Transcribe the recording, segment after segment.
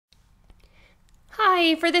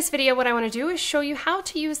Hi, for this video what I want to do is show you how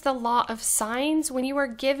to use the law of sines when you are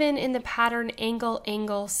given in the pattern angle,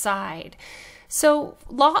 angle, side. So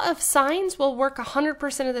law of sines will work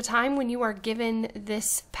 100% of the time when you are given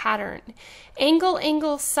this pattern. Angle,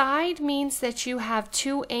 angle, side means that you have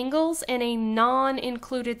two angles and a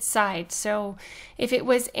non-included side. So if it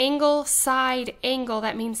was angle, side, angle,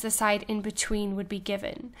 that means the side in between would be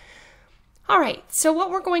given. Alright, so what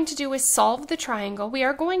we're going to do is solve the triangle. We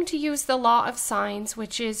are going to use the law of sines,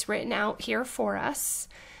 which is written out here for us.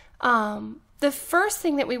 The first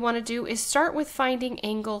thing that we want to do is start with finding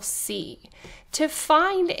angle C. To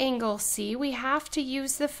find angle C, we have to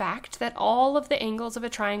use the fact that all of the angles of a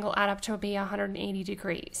triangle add up to be 180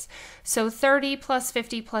 degrees. So 30 plus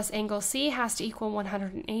 50 plus angle C has to equal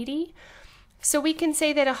 180. So we can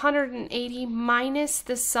say that 180 minus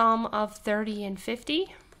the sum of 30 and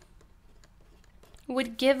 50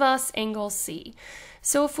 would give us angle C.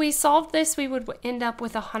 So if we solved this, we would end up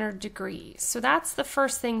with 100 degrees. So that's the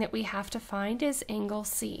first thing that we have to find is angle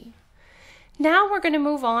C. Now we're going to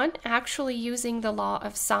move on actually using the law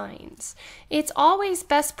of sines. It's always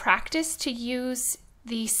best practice to use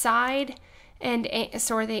the side and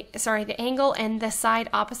the angle and the side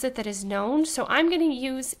opposite that is known. So I'm going to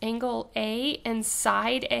use angle A and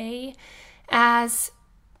side A as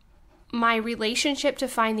my relationship to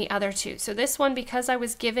find the other two. So this one, because I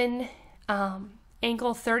was given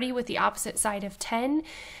angle 30 with the opposite side of 10,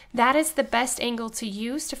 that is the best angle to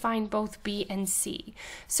use to find both B and C.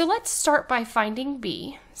 So let's start by finding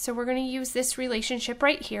B. So we're going to use this relationship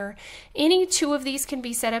right here. Any two of these can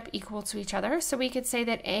be set up equal to each other. So we could say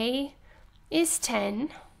that A is 10.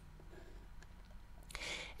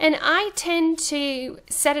 And I tend to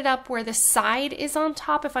set it up where the side is on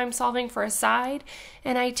top if I'm solving for a side,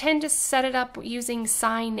 and I tend to set it up using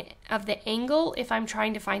sine of the angle if I'm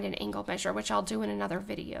trying to find an angle measure, which I'll do in another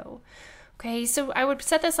video. Okay, so I would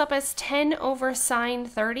set this up as 10 over sine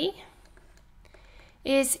 30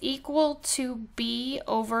 is equal to B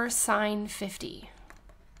over sine 50.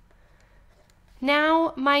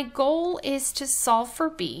 Now my goal is to solve for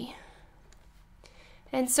B.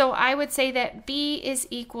 And so I would say that B is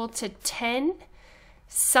equal to 10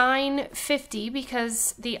 sine 50,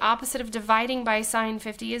 because the opposite of dividing by sine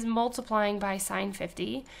 50 is multiplying by sine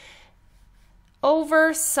 50,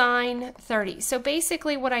 over sine 30. So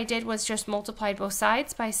basically what I did was just multiplied both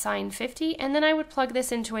sides by sine 50, and then I would plug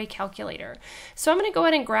this into a calculator. So I'm going to go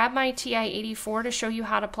ahead and grab my TI-84 to show you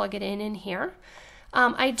how to plug it in here.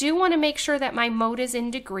 I do want to make sure that my mode is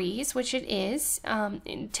in degrees, which it is.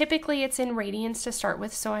 Typically it's in radians to start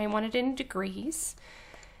with, so I want it in degrees.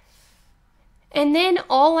 And then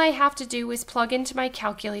all I have to do is plug into my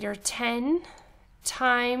calculator 10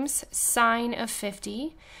 times sine of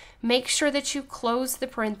 50. Make sure that you close the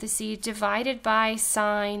parenthesis, divided by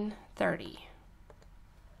sine 30.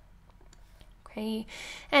 Okay,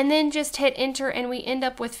 and then just hit enter and we end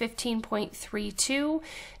up with 15.32.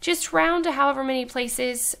 Just round to however many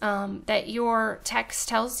places that your text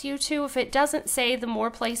tells you to. If it doesn't say, the more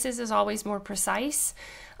places is always more precise.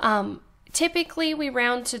 Typically we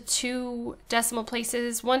round to 2 decimal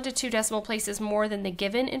places, 1 to 2 decimal places more than the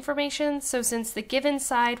given information. So since the given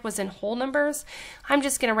side was in whole numbers, I'm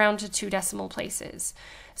just going to round to 2 decimal places.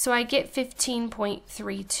 So I get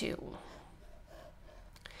 15.32.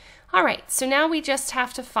 Alright, so now we just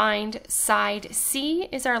have to find side C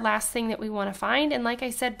is our last thing that we want to find. And like I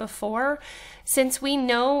said before, since we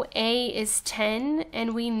know A is 10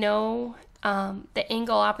 and we know the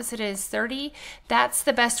angle opposite is 30, that's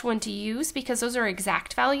the best one to use because those are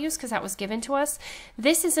exact values because that was given to us.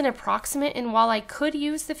 This is an approximate, and while I could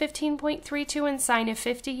use the 15.32 and sine of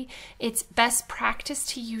 50, it's best practice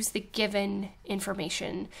to use the given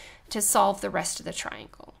information to solve the rest of the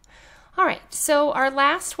triangle. Alright, so our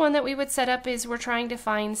last one that we would set up is we're trying to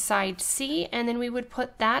find side C, and then we would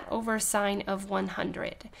put that over sine of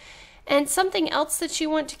 100. And something else that you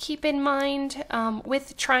want to keep in mind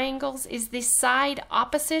with triangles is the side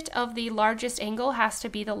opposite of the largest angle has to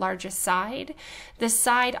be the largest side. The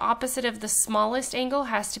side opposite of the smallest angle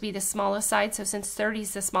has to be the smallest side. So since 30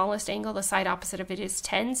 is the smallest angle, the side opposite of it is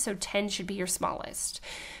 10, so 10 should be your smallest.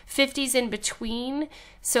 50 is in between,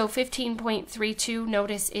 so 15.32,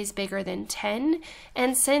 notice, is bigger than 10.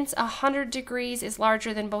 And since 100 degrees is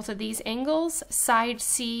larger than both of these angles, side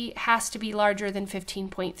C has to be larger than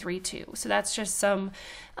 15.32. So that's just some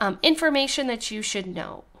information that you should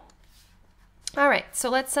know. Alright, so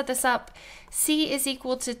let's set this up. C is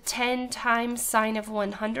equal to 10 times sine of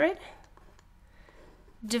 100.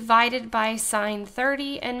 divided by sine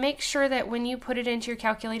 30, and make sure that when you put it into your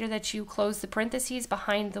calculator that you close the parentheses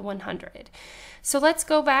behind the 100. So let's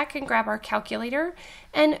go back and grab our calculator.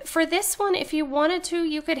 And for this one, if you wanted to,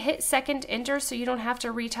 you could hit second enter so you don't have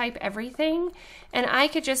to retype everything. And I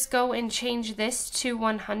could just go and change this to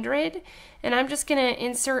 100. And I'm just going to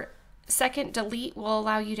insert second delete will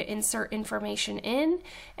allow you to insert information in,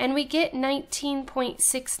 and we get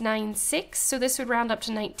 19.696, so this would round up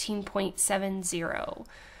to 19.70.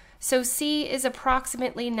 So C is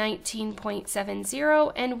approximately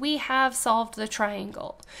 19.70, and we have solved the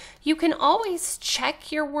triangle. You can always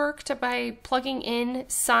check your work by plugging in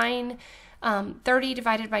sine 30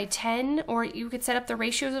 divided by 10, or you could set up the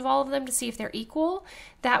ratios of all of them to see if they're equal.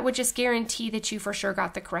 That would just guarantee that you for sure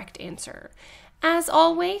got the correct answer. As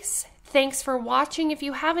always, thanks for watching. If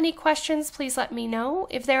you have any questions, please let me know.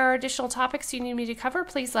 If there are additional topics you need me to cover,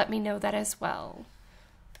 please let me know that as well.